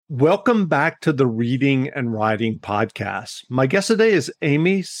Welcome back to the Reading and Writing Podcast. My guest today is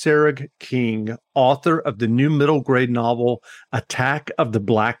Amy Serig King, author of the new middle grade novel, Attack of the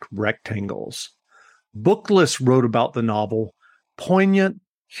Black Rectangles. Booklist wrote about the novel, poignant,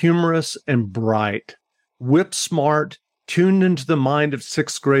 humorous, and bright, whip smart, tuned into the mind of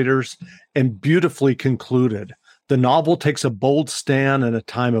sixth graders, and beautifully concluded. The novel takes a bold stand in a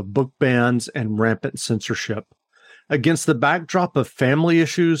time of book bans and rampant censorship. Against the backdrop of family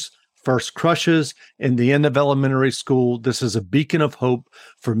issues, first crushes, and the end of elementary school, this is a beacon of hope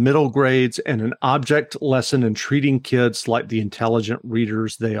for middle grades and an object lesson in treating kids like the intelligent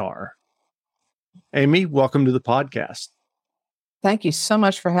readers they are. Amy, welcome to the podcast. Thank you so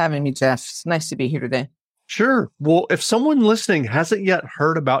much for having me, Jeff. It's nice to be here today. Sure. Well, if someone listening hasn't yet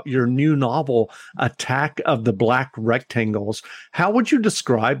heard about your new novel, Attack of the Black Rectangles, how would you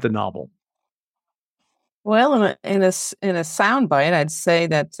describe the novel? Well, in a soundbite, I'd say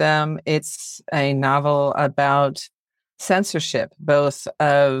that it's a novel about censorship, both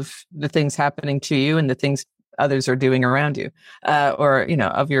of the things happening to you and the things others are doing around you, of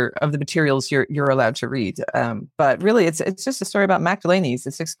the materials you're allowed to read. But really, it's just a story about Mac Delaney. He's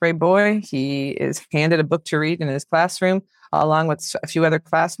a sixth grade boy. He is handed a book to read in his classroom, along with a few other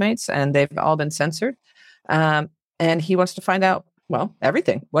classmates, and they've all been censored. And he wants to find out, well,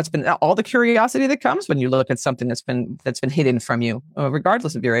 everything. What's been all the curiosity that comes when you look at something that's been hidden from you,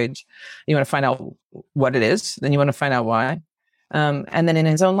 regardless of your age. You want to find out what it is, then you want to find out why. And then in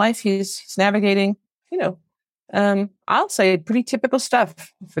his own life, he's navigating, I'll say pretty typical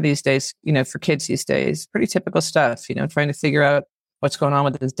stuff for these days, for kids these days, pretty typical stuff, trying to figure out what's going on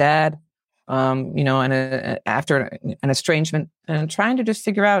with his dad, and after an estrangement, and trying to just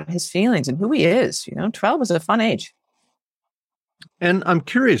figure out his feelings and who he is. 12 is a fun age. And I'm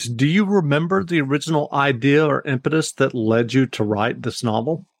curious, do you remember the original idea or impetus that led you to write this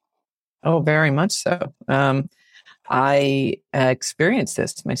novel? Oh, very much so. I experienced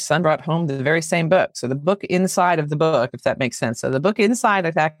this. My son brought home the very same book. So the book inside of the book, if that makes sense. So the book inside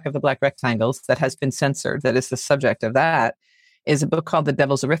Attack of the Black Rectangles that has been censored, that is the subject of that, is a book called The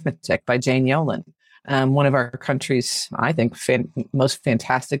Devil's Arithmetic by Jane Yolen. One of our country's, I think, most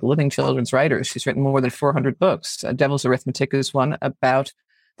fantastic living children's writers. She's written more than 400 books. Devil's Arithmetic is one about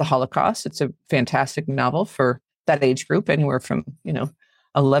the Holocaust. It's a fantastic novel for that age group, anywhere from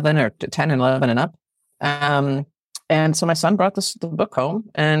 11 or to 10 and 11 and up. And so my son brought the book home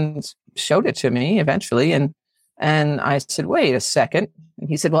and showed it to me eventually, and I said, "Wait a second." And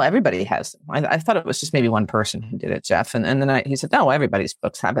he said, "Well, everybody has them." I thought it was just maybe one person who did it, Jeff. And then he said, "No, everybody's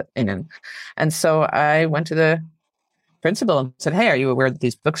books have it in them." And so I went to the principal and said, "Hey, are you aware that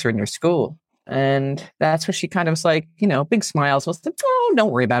these books are in your school?" And that's where she kind of was like, big smiles. Was like, "Oh,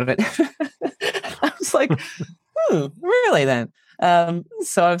 don't worry about it." I was like, really then?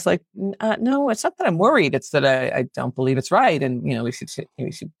 So I was like, no, it's not that I'm worried. It's that I don't believe it's right. And, we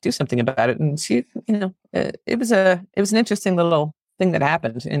should do something about it. And she, it was an interesting little thing that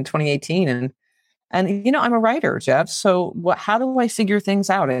happened in 2018. And I'm a writer, Jeff. So how do I figure things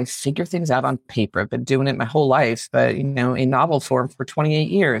out? I figure things out on paper. I've been doing it my whole life, but, in novel form for 28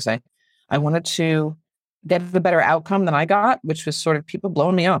 years. I wanted to get a better outcome than I got, which was sort of people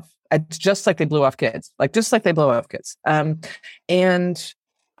blowing me off. It's just like they blow off kids, and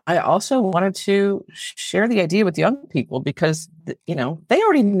I also wanted to share the idea with young people because, they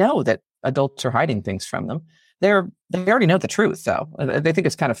already know that adults are hiding things from them. They already know the truth, though. They think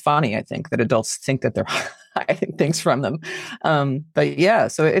it's kind of funny, I think, that adults think that they're hiding things from them. But yeah,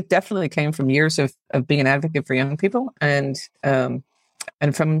 so it definitely came from years of being an advocate for young people and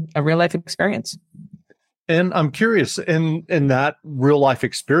from a real life experience. And I'm curious, in that real life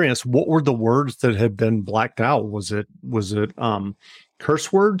experience, what were the words that had been blacked out? Was it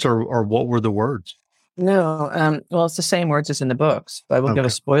curse words or what were the words? No, well, it's the same words as in the books, but I will give a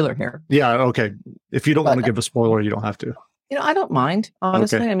spoiler here. Yeah, okay. If you don't want to give a spoiler, you don't have to. I don't mind,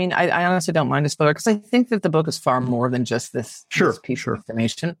 honestly. Okay. I mean, I honestly don't mind a spoiler because I think that the book is far more than just this piece of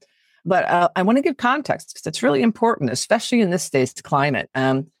information. But I want to give context because it's really important, especially in this day's climate.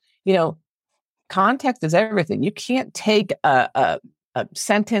 Context is everything. You can't take a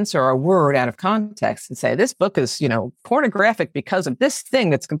sentence or a word out of context and say this book is, pornographic because of this thing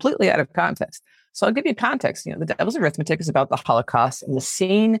that's completely out of context. So I'll give you context. The Devil's Arithmetic is about the Holocaust, and the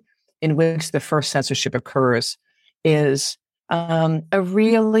scene in which the first censorship occurs is a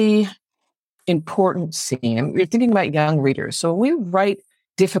really important scene. And we're thinking about young readers. So when we write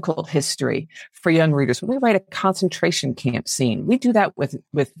difficult history for young readers, when we write a concentration camp scene, we do that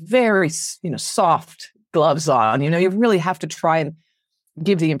with very, soft gloves on. You really have to try and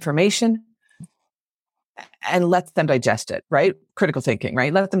give the information and let them digest it, right? Critical thinking,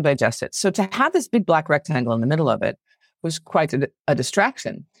 right? Let them digest it. So to have this big black rectangle in the middle of it was quite a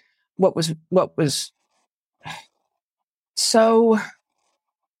distraction. What was so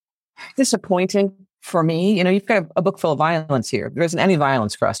disappointing for me, you've got a book full of violence here. There isn't any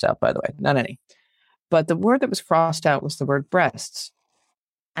violence crossed out, by the way, not any. But the word that was crossed out was the word breasts.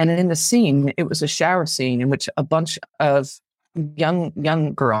 And in the scene, it was a shower scene in which a bunch of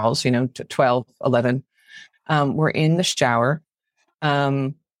young girls, 12, 11, were in the shower,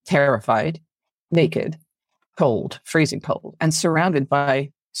 terrified, naked, cold, freezing cold, and surrounded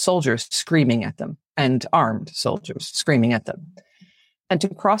by soldiers screaming at them and armed soldiers screaming at them. And to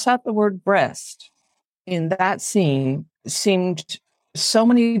cross out the word breast in that scene seemed so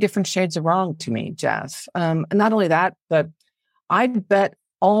many different shades of wrong to me, Jeff. And not only that, but I'd bet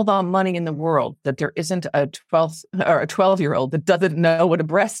all the money in the world that there isn't a 12-year-old that doesn't know what a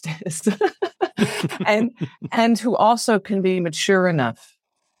breast is, and who also can be mature enough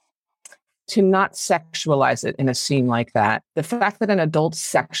to not sexualize it in a scene like that. The fact that an adult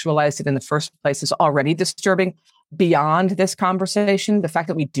sexualized it in the first place is already disturbing beyond this conversation. The fact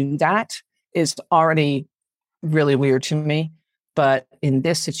that we do that is already really weird to me. But in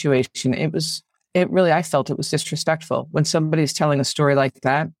this situation, I felt it was disrespectful when somebody's telling a story like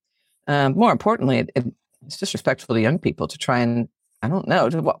that. More importantly, it's disrespectful to young people to try and, I don't know,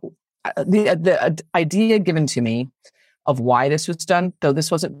 the idea given to me of why this was done, though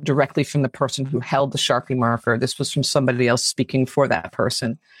this wasn't directly from the person who held the Sharpie marker, this was from somebody else speaking for that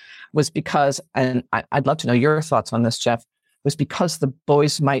person, was because, and I'd love to know your thoughts on this, Jeff, was because the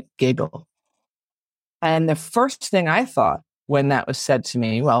boys might giggle. And the first thing I thought when that was said to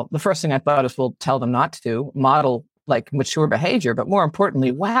me, well, the first thing I thought is, we'll tell them not to model like mature behavior, but more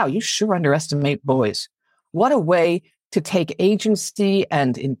importantly, wow, you sure underestimate boys. What a way to take agency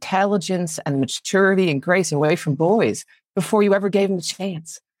and intelligence and maturity and grace away from boys before you ever gave them a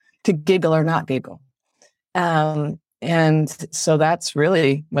chance to giggle or not giggle. And so that's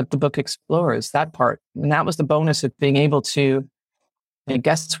really what the book explores, that part. And that was the bonus of being able to, I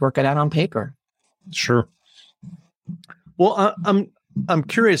guess, work it out on paper. Sure. Well, I'm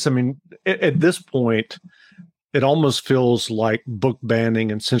curious. I mean, at this point, it almost feels like book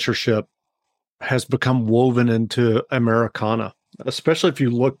banning and censorship has become woven into Americana, especially if you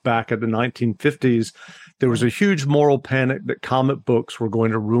look back at the 1950s. There was a huge moral panic that comic books were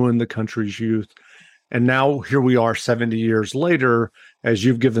going to ruin the country's youth. And now here we are 70 years later, as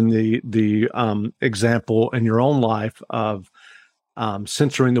you've given the example in your own life of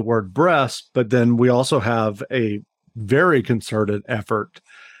censoring the word breast, but then we also have a very concerted effort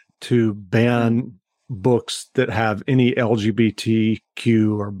to ban books that have any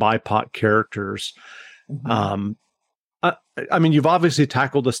LGBTQ or BIPOC characters. Mm-hmm. I mean, you've obviously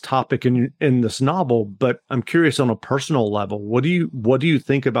tackled this topic in this novel, but I'm curious on a personal level, what do you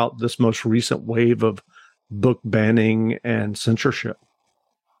think about this most recent wave of book banning and censorship?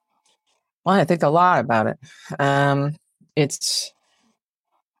 Well, I think a lot about it. It's,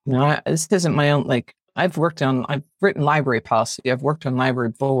 this isn't my own, I've written library policy. I've worked on library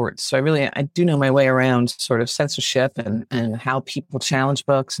boards. So I do know my way around sort of censorship and how people challenge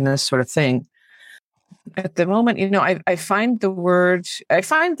books and this sort of thing. At the moment, I find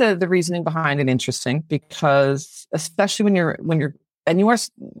the reasoning behind it interesting, because especially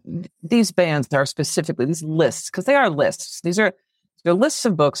these bans are specifically these lists, because they are lists. They're lists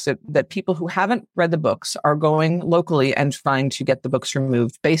of books that people who haven't read the books are going locally and trying to get the books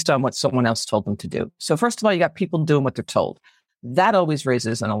removed based on what someone else told them to do. So first of all, you got people doing what they're told. That always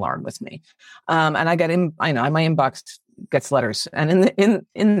raises an alarm with me. And I get my inbox gets letters, and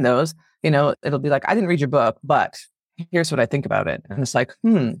in those, it'll be like, I didn't read your book, but here's what I think about it. And it's like,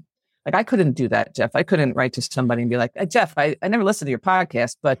 I couldn't do that, Jeff. I couldn't write to somebody and be like, Jeff, I never listened to your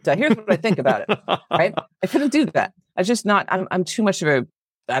podcast, but here's what I think about it. Right? I couldn't do that. I just not. I'm too much of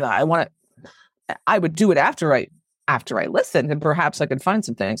I would do it after I listened, and perhaps I could find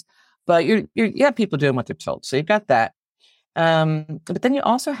some things. But you have people doing what they're told, so you've got that. But then you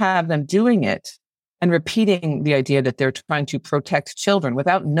also have them doing it and repeating the idea that they're trying to protect children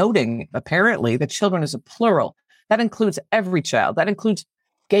without noting, apparently, that children is a plural. That includes every child. That includes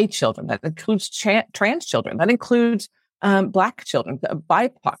gay children. That includes trans children. That includes Black children,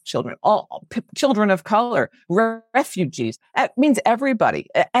 BIPOC children, all children of color, refugees. That means everybody,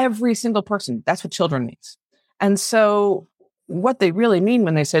 every single person. That's what children means. And so what they really mean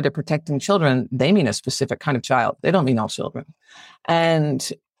when they say they're protecting children, they mean a specific kind of child. They don't mean all children.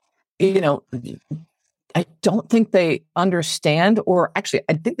 And, I don't think they understand, or actually,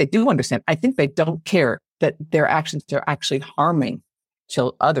 I think they do understand. I think they don't care that their actions are actually harming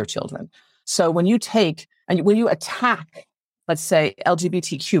other children. So when you take And when you attack, let's say,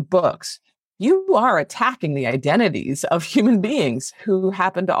 LGBTQ books, you are attacking the identities of human beings who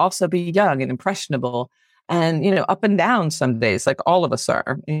happen to also be young and impressionable and, up and down some days, like all of us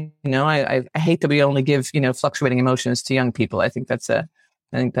are. I hate that we only give, fluctuating emotions to young people. I think that's a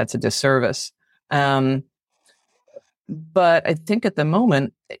disservice. But I think at the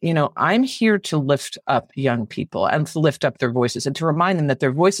moment, I'm here to lift up young people and to lift up their voices and to remind them that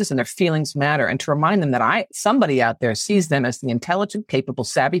their voices and their feelings matter, and to remind them that somebody out there sees them as the intelligent, capable,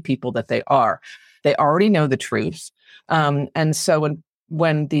 savvy people that they are. They already know the truth. And so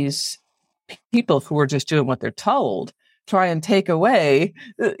when these people who are just doing what they're told try and take away,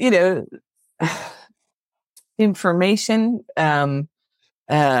 information,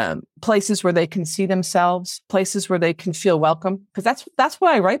 places where they can see themselves, places where they can feel welcome. Because that's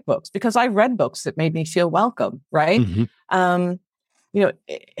why I write books, because I read books that made me feel welcome, right? Mm-hmm.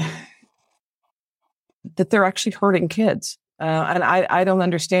 That they're actually hurting kids. And I don't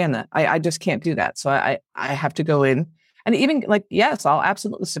understand that. I just can't do that. So I have to go in. And even yes, I'll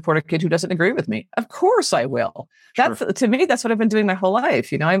absolutely support a kid who doesn't agree with me. Of course I will. Sure. To me, that's what I've been doing my whole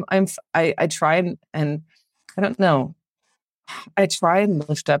life. I try and I don't know. I try and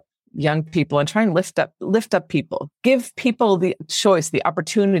lift up young people and try and lift up people, give people the choice, the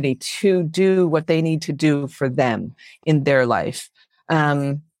opportunity to do what they need to do for them in their life.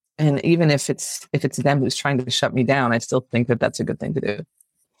 And even if it's them who's trying to shut me down, I still think that that's a good thing to do.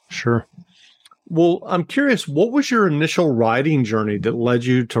 Sure. Well, I'm curious, what was your initial writing journey that led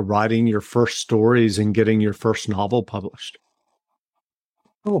you to writing your first stories and getting your first novel published?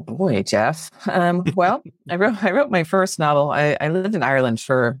 Oh boy, Jeff. Well, I wrote my first novel. I lived in Ireland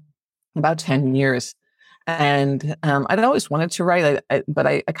for about 10 years, and I'd always wanted to write, but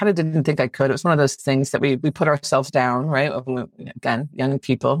I kind of didn't think I could. It was one of those things that we put ourselves down, right? Again, young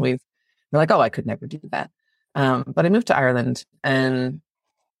people, we're like, oh, I could never do that. But I moved to Ireland, and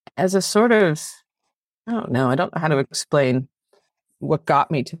as a sort of, I don't know how to explain what got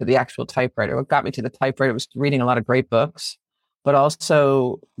me to the actual typewriter. What got me to the typewriter was reading a lot of great books, but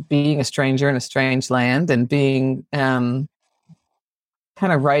also being a stranger in a strange land and being kind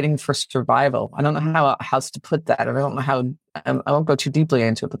of writing for survival. I don't know how else to put that. I don't know how, I won't go too deeply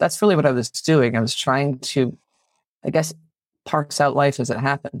into it, but that's really what I was doing. I was trying to, I guess, parse out life as it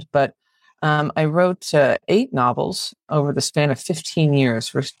happened. But I wrote 8 novels over the span of 15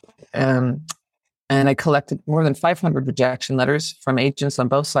 years. And I collected more than 500 rejection letters from agents on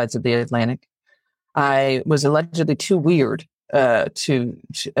both sides of the Atlantic. I was allegedly too weird as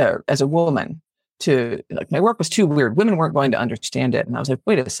a woman my work was too weird. Women weren't going to understand it. And I was like,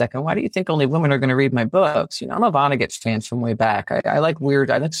 wait a second, why do you think only women are going to read my books? I'm a Vonnegut fan from way back. I like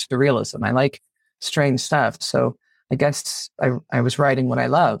weird, I like surrealism. I like strange stuff. So I guess I was writing what I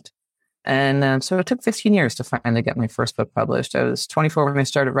loved. And so it took 15 years to finally get my first book published. I was 24 when I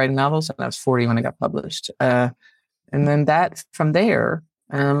started writing novels, and I was 40 when I got published. And then from there,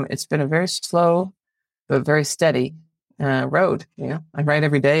 it's been a very slow but very steady road. I write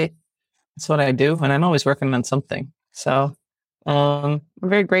every day. That's what I do, and I'm always working on something. So I'm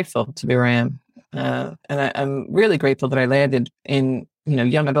very grateful to be where I am, and I'm really grateful that I landed in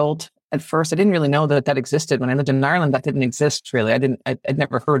young adult. At first, I didn't really know that existed. When I lived in Ireland, that didn't exist really. I'd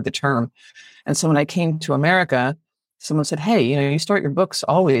never heard the term, and so when I came to America, someone said, "Hey, you start your books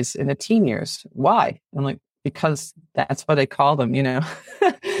always in the teen years. Why?" I'm like, because that's what they call them.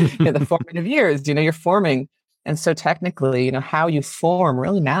 The formative years. You're forming. And so technically, how you form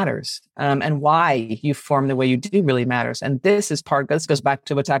really matters, and why you form the way you do really matters. And this goes back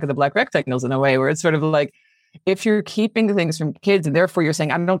to Attack of the Black Rectangles in a way where it's sort of like, if you're keeping things from kids and therefore you're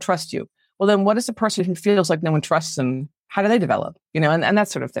saying, I don't trust you. Well, then what is a person who feels like no one trusts them? How do they develop? And that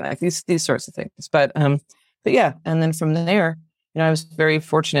sort of thing, like these sorts of things. But yeah. And then from there, I was very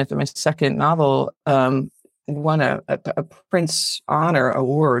fortunate that my second novel, won a Prince Honor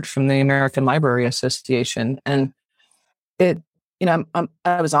Award from the American Library Association, and it,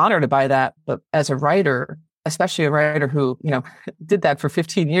 I was honored by that. But as a writer, especially a writer who did that for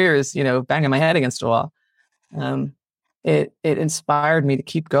 15 years, banging my head against a wall, it inspired me to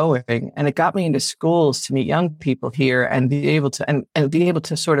keep going, and it got me into schools to meet young people here and be able to and be able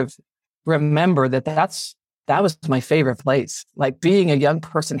to sort of remember that was my favorite place. Like being a young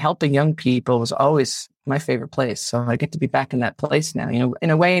person, helping young people was always my favorite place. So I get to be back in that place now, in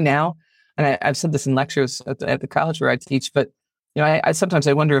a way now. And I've said this in lectures at the college where I teach, but, I sometimes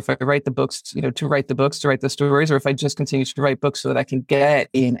I wonder if I write the books, to write the stories, or if I just continue to write books so that I can get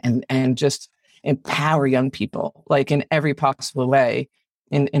in and just empower young people, like in every possible way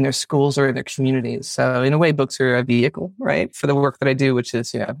in their schools or in their communities. So in a way, books are a vehicle, right, for the work that I do, which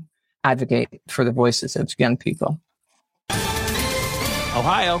is, advocate for the voices of young people.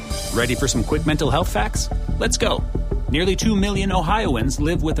 Ohio, ready for some quick mental health facts? Let's go. Nearly 2 million Ohioans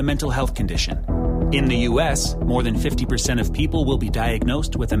live with a mental health condition. In the U.S., more than 50% of people will be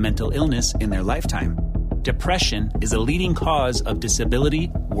diagnosed with a mental illness in their lifetime. Depression is a leading cause of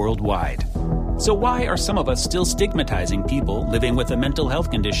disability worldwide. So why are some of us still stigmatizing people living with a mental health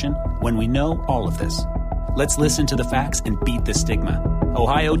condition when we know all of this? Let's listen to the facts and beat the stigma.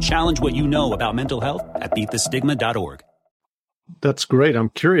 Ohio, challenge what you know about mental health at beatthestigma.org. That's great. I'm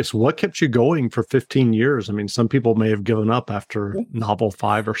curious, what kept you going for 15 years? I mean, some people may have given up after novel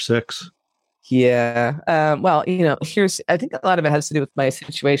 5 or 6. Yeah. Well, I think a lot of it has to do with my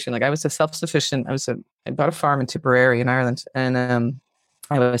situation. Like I was a self-sufficient. I bought a farm in Tipperary in Ireland, and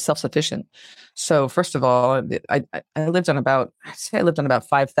I was self-sufficient. So first of all, I lived on about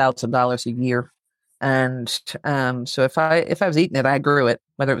 $5,000 a year. And so if I was eating it, I grew it,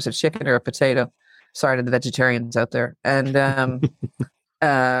 whether it was a chicken or a potato. Sorry to the vegetarians out there. And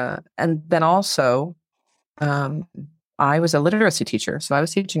and then also, I was a literacy teacher, so I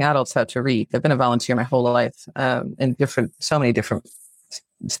was teaching adults how to read. I've been a volunteer my whole life in so many different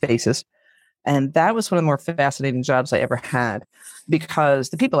spaces. And that was one of the more fascinating jobs I ever had,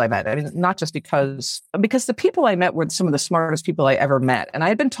 because the people I met, I mean, not just because the people I met were some of the smartest people I ever met. And I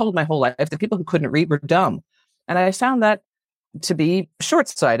had been told my whole life that people who couldn't read were dumb. And I found that to be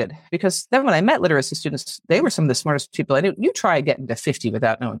short-sighted, because then when I met literacy students, they were some of the smartest people I knew. You try getting to 50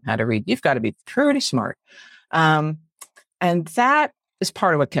 without knowing how to read, you've got to be pretty smart. And that is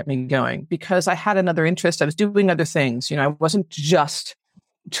part of what kept me going, because I had another interest. I was doing other things. I wasn't just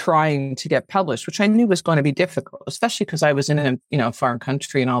trying to get published, which I knew was going to be difficult, especially because I was in a foreign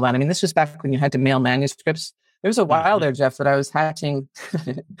country and all that. I mean, this was back when you had to mail manuscripts. There was a while there, Jeff, that I was hatching.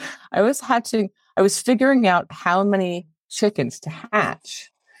 I was figuring out how many chickens to hatch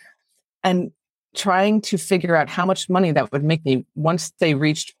and trying to figure out how much money that would make me once they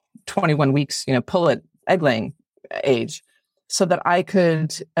reached 21 weeks, pullet egg laying age, so that I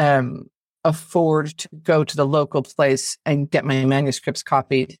could afford to go to the local place and get my manuscripts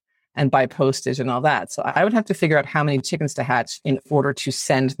copied and buy postage and all that. So I would have to figure out how many chickens to hatch in order to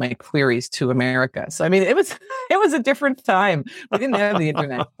send my queries to America. So, I mean, it was a different time. We didn't have the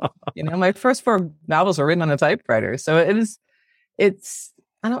internet. My first 4 novels were written on a typewriter. So it's,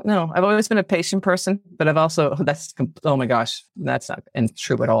 I don't know. I've always been a patient person, but I've also, oh my gosh, that's not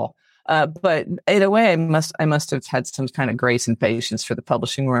true at all. But in a way, I must have had some kind of grace and patience for the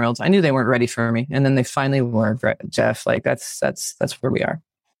publishing world. I knew they weren't ready for me, and then they finally were, Jeff. Like that's where we are.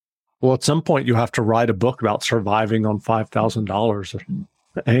 Well, at some point, you have to write a book about surviving on $5,000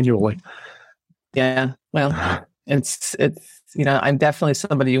 annually. Yeah, well, it's I'm definitely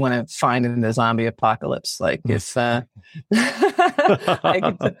somebody you want to find in the zombie apocalypse. Like if it's I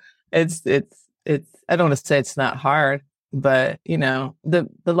don't want to say it's not hard, but the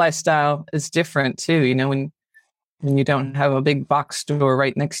lifestyle is different too. When you don't have a big box store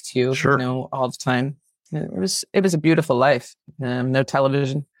right next to you, sure. All the time. It was a beautiful life. No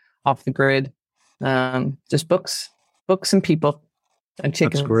television, off the grid, just books and people and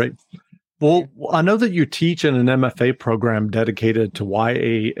chickens. That's great. Well, I know that you teach in an MFA program dedicated to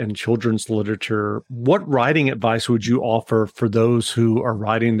YA and children's literature. What writing advice would you offer for those who are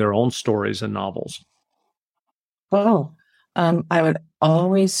writing their own stories and novels? Oh, I would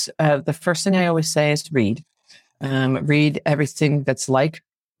always, the first thing I always say is read. Read everything that's like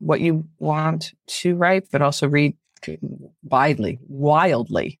what you want to write, but also read wildly.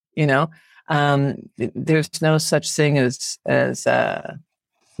 There's no such thing as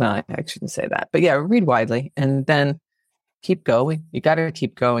well, I shouldn't say that, but yeah, read widely and then keep going. You got to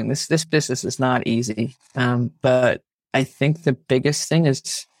keep going. This business is not easy. But I think the biggest thing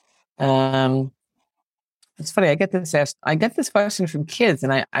is, it's funny. I get this question from kids,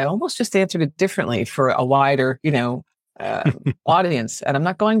 and I almost just answered it differently for a wider, audience, and I'm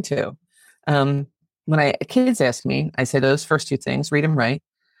not going to. When kids ask me, I say those first 2 things: read and write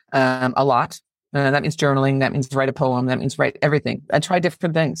a lot. That means journaling. That means write a poem. That means write everything. I try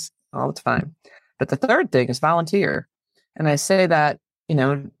different things all the time. But the third thing is volunteer. And I say that,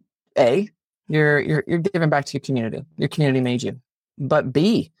 A, you're giving back to your community. Your community made you. But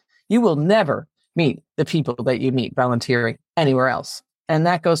B, you will never meet the people that you meet volunteering anywhere else. And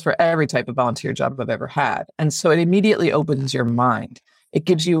that goes for every type of volunteer job I've ever had. And so it immediately opens your mind. It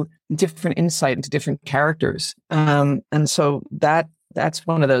gives you different insight into different characters. And so that's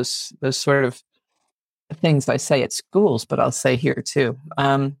one of those sort of things I say at schools, but I'll say here too.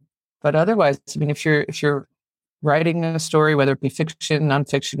 But otherwise, I mean, if you're writing a story, whether it be fiction,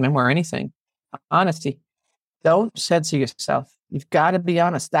 nonfiction, memoir, anything, honesty. Don't censor yourself. You've got to be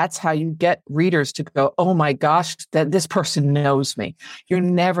honest. That's how you get readers to go, oh my gosh, that this person knows me. You're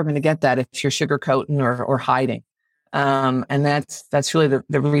never going to get that if you're sugarcoating or hiding. And that's really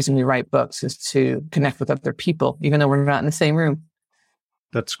the reason we write books, is to connect with other people, even though we're not in the same room.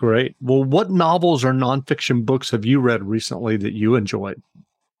 That's great. Well, what novels or nonfiction books have you read recently that you enjoyed?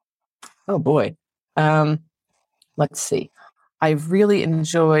 Oh boy. Let's see. I've really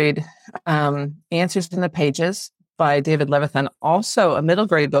enjoyed Answers in the Pages by David Levithan, also a middle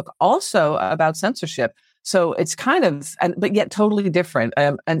grade book, also about censorship. So it's kind of, but yet totally different.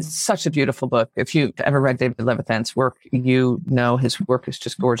 And such a beautiful book. If you've ever read David Levithan's work, you know his work is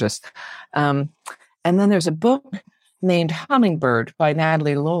just gorgeous. And then there's a book named Hummingbird by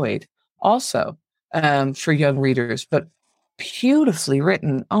Natalie Lloyd, also for young readers, but beautifully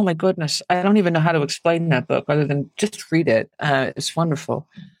written. Oh my goodness. I don't even know how to explain that book other than just read it. It's wonderful.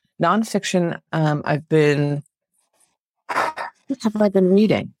 Nonfiction, what have I been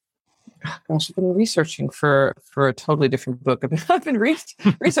reading? Gosh, I've been researching for a totally different book. I've been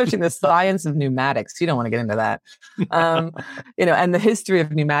researching the science of pneumatics. You don't want to get into that. And the history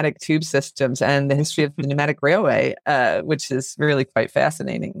of pneumatic tube systems and the history of the pneumatic railway, which is really quite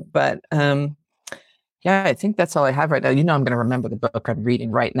fascinating. But yeah, I think that's all I have right now. I'm going to remember the book I'm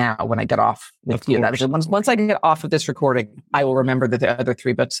reading right now when I get off with you. Once I get off of this recording, I will remember the other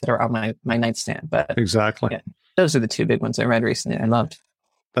 3 books that are on my nightstand. But exactly, yeah, those are the 2 big ones I read recently. I loved.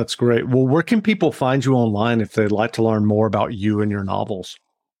 That's great. Well, where can people find you online if they'd like to learn more about you and your novels?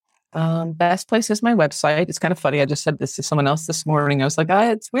 Best place is my website. It's kind of funny. I just said this to someone else this morning. I was like,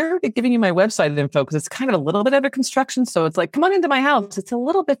 it's weird giving you my website info because it's kind of a little bit under construction. So it's like, come on into my house. It's a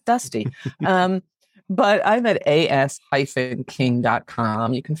little bit dusty. But I'm at as-king.com.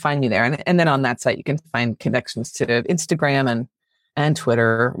 You can find me there. And then on that site, you can find connections to Instagram and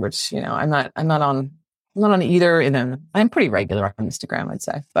Twitter, which, I'm not on either. I'm pretty regular on Instagram, I'd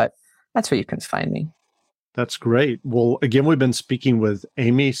say, but that's where you can find me. That's great. Well, again, we've been speaking with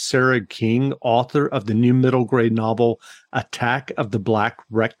Amy Sarah King, author of the new middle grade novel, Attack of the Black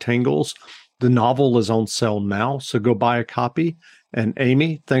Rectangles. The novel is on sale now, so go buy a copy. And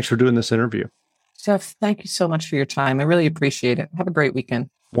Amy, thanks for doing this interview. Jeff, thank you so much for your time. I really appreciate it. Have a great weekend.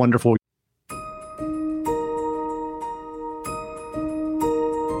 Wonderful.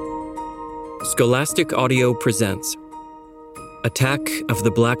 Scholastic Audio presents Attack of the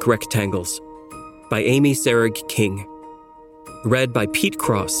Black Rectangles by Amy Sarah King. Read by Pete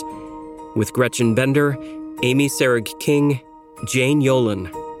Cross, with Gretchen Bender, Amy Sarah King, Jane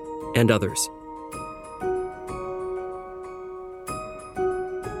Yolen, and others.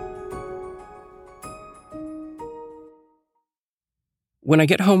 When I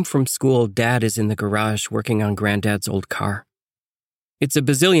get home from school, Dad is in the garage working on Granddad's old car. It's a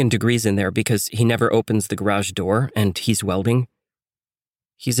bazillion degrees in there because he never opens the garage door and he's welding.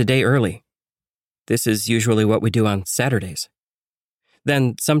 He's a day early. This is usually what we do on Saturdays.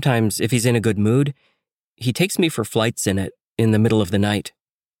 Then, sometimes, if he's in a good mood, he takes me for flights in it in the middle of the night.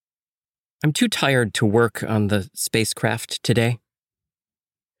 I'm too tired to work on the spacecraft today.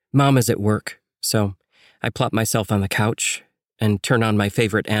 Mom is at work, so I plop myself on the couch and turn on my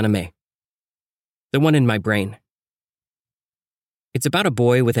favorite anime. The one in my brain. It's about a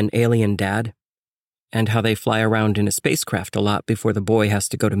boy with an alien dad, and how they fly around in a spacecraft a lot before the boy has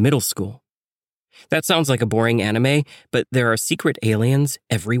to go to middle school. That sounds like a boring anime, but there are secret aliens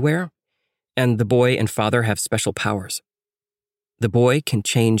everywhere, and the boy and father have special powers. The boy can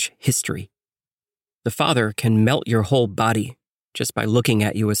change history. The father can melt your whole body just by looking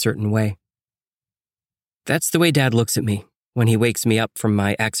at you a certain way. That's the way Dad looks at me when he wakes me up from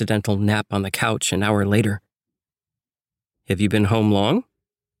my accidental nap on the couch an hour later. "Have you been home long?"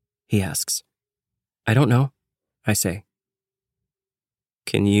 he asks. "I don't know," I say.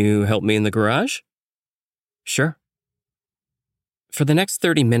 "Can you help me in the garage?" "Sure." For the next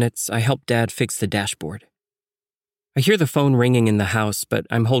 30 minutes, I help Dad fix the dashboard. I hear the phone ringing in the house, but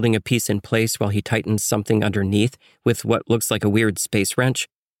I'm holding a piece in place while he tightens something underneath with what looks like a weird space wrench.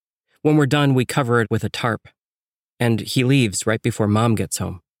 When we're done, we cover it with a tarp, and he leaves right before Mom gets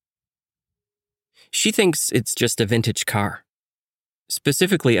home. She thinks it's just a vintage car,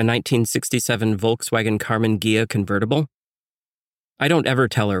 specifically a 1967 Volkswagen Karmann Ghia convertible. I don't ever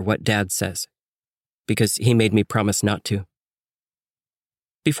tell her what Dad says, because he made me promise not to.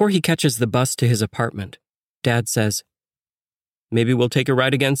 Before he catches the bus to his apartment, Dad says, "Maybe we'll take a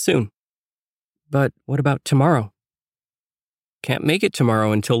ride again soon." "But what about tomorrow?" "Can't make it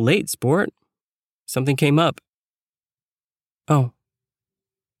tomorrow until late, sport. Something came up." "Oh."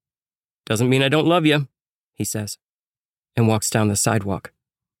 "Doesn't mean I don't love you," he says, and walks down the sidewalk.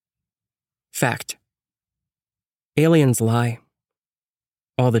 Fact. Aliens lie,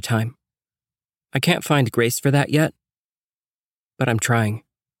 all the time. I can't find grace for that yet, but I'm trying.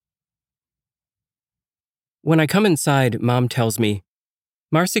 When I come inside, Mom tells me,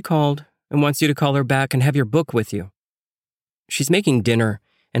 Marcy called and wants you to call her back and have your book with you. She's making dinner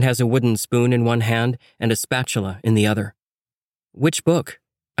and has a wooden spoon in one hand and a spatula in the other. Which book?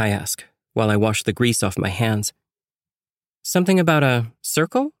 I ask, while I wash the grease off my hands. Something about a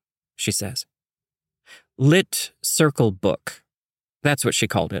circle? She says. Lit circle book. That's what she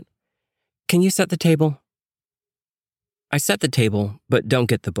called it. Can you set the table? I set the table, but don't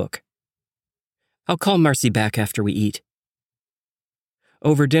get the book. I'll call Marcy back after we eat.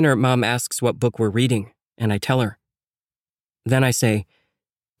 Over dinner, Mom asks what book we're reading, and I tell her. Then I say,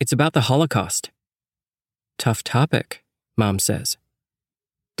 it's about the Holocaust. Tough topic, Mom says.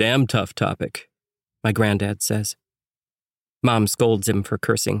 Damn tough topic, my granddad says. Mom scolds him for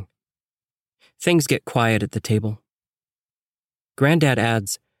cursing. Things get quiet at the table. Granddad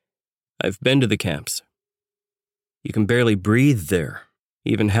adds, I've been to the camps. You can barely breathe there,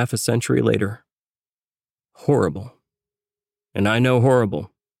 even half a century later. Horrible. And I know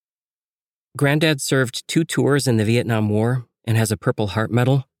horrible. Granddad served 2 tours in the Vietnam War and has a Purple Heart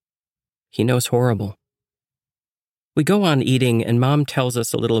Medal. He knows horrible. We go on eating, and Mom tells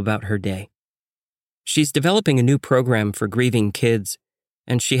us a little about her day. She's developing a new program for grieving kids,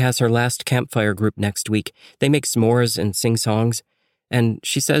 and she has her last campfire group next week. They make s'mores and sing songs, and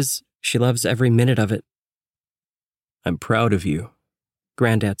she says she loves every minute of it. I'm proud of you,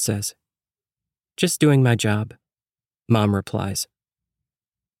 Granddad says. Just doing my job, Mom replies.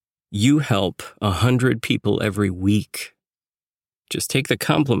 You help 100 people every week. Just take the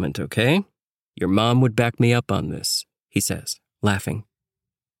compliment, okay? Your mom would back me up on this, he says, laughing.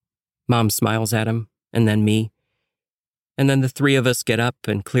 Mom smiles at him, and then me. And then the 3 of us get up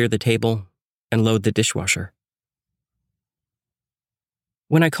and clear the table and load the dishwasher.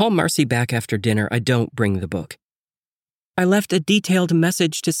 When I call Marcy back after dinner, I don't bring the book. I left a detailed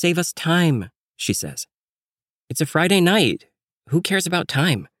message to save us time, she says. It's a Friday night. Who cares about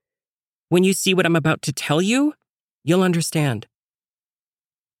time? When you see what I'm about to tell you, you'll understand.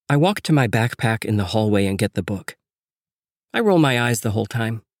 I walk to my backpack in the hallway and get the book. I roll my eyes the whole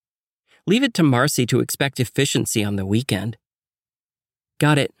time. Leave it to Marcy to expect efficiency on the weekend.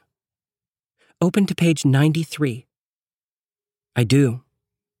 Got it. Open to page 93. I do.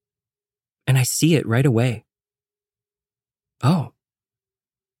 And I see it right away. Oh.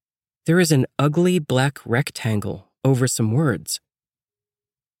 There is an ugly black rectangle over some words.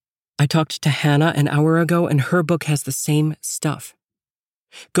 I talked to Hannah an hour ago, and her book has the same stuff.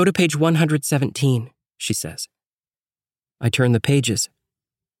 Go to page 117, she says. I turn the pages.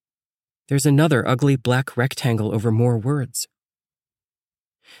 There's another ugly black rectangle over more words.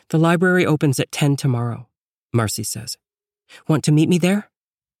 The library opens at 10 tomorrow, Marcy says. Want to meet me there?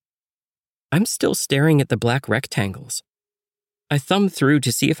 I'm still staring at the black rectangles. I thumb through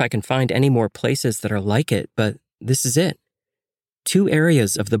to see if I can find any more places that are like it, but this is it. 2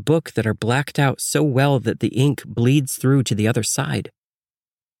 areas of the book that are blacked out so well that the ink bleeds through to the other side.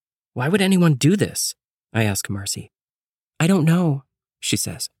 Why would anyone do this? I ask Marcy. I don't know, she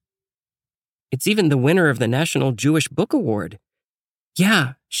says. It's even the winner of the National Jewish Book Award.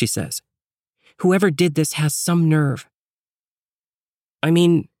 Yeah, she says. Whoever did this has some nerve. I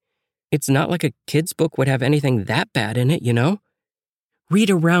mean, it's not like a kid's book would have anything that bad in it, you know? Read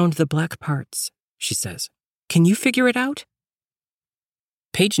around the black parts, she says. Can you figure it out?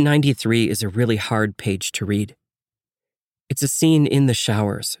 Page 93 is a really hard page to read. It's a scene in the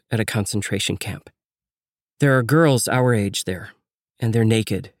showers at a concentration camp. There are girls our age there, and they're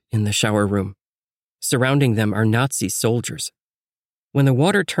naked in the shower room. Surrounding them are Nazi soldiers. When the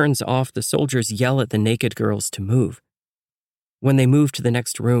water turns off, the soldiers yell at the naked girls to move. When they move to the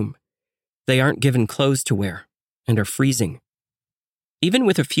next room, they aren't given clothes to wear and are freezing. Even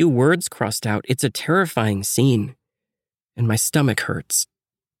with a few words crossed out, it's a terrifying scene, and my stomach hurts.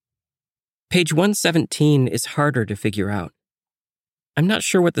 Page 117 is harder to figure out. I'm not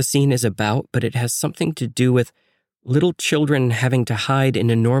sure what the scene is about, but it has something to do with little children having to hide in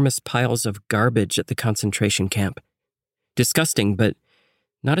enormous piles of garbage at the concentration camp. Disgusting, but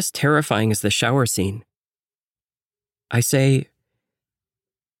not as terrifying as the shower scene. I say,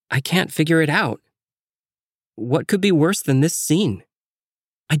 I can't figure it out. What could be worse than this scene?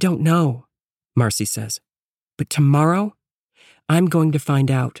 I don't know, Marcy says. But tomorrow, I'm going to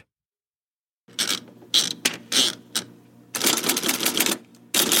find out.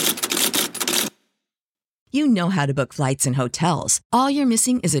 You know how to book flights and hotels. All you're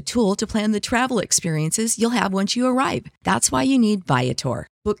missing is a tool to plan the travel experiences you'll have once you arrive. That's why you need Viator.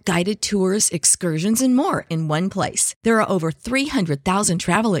 Book guided tours, excursions, and more in one place. There are over 300,000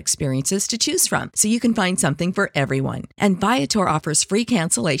 travel experiences to choose from, so you can find something for everyone. And Viator offers free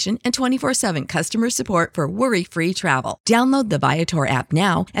cancellation and 24/7 customer support for worry-free travel. Download the Viator app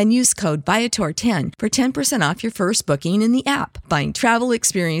now and use code Viator10 for 10% off your first booking in the app. Find travel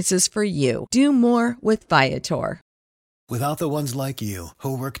experiences for you. Do more with Viator. Without the ones like you,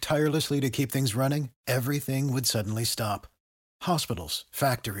 who work tirelessly to keep things running, everything would suddenly stop. Hospitals,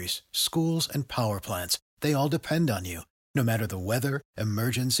 factories, schools, and power plants, they all depend on you. No matter the weather,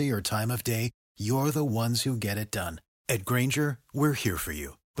 emergency, or time of day, you're the ones who get it done. At Grainger, we're here for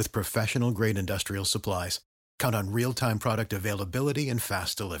you with professional-grade industrial supplies. Count on real-time product availability and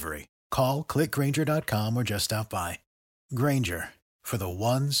fast delivery. Call, click Grainger.com, or just stop by. Grainger, for the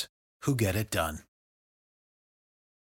ones who get it done.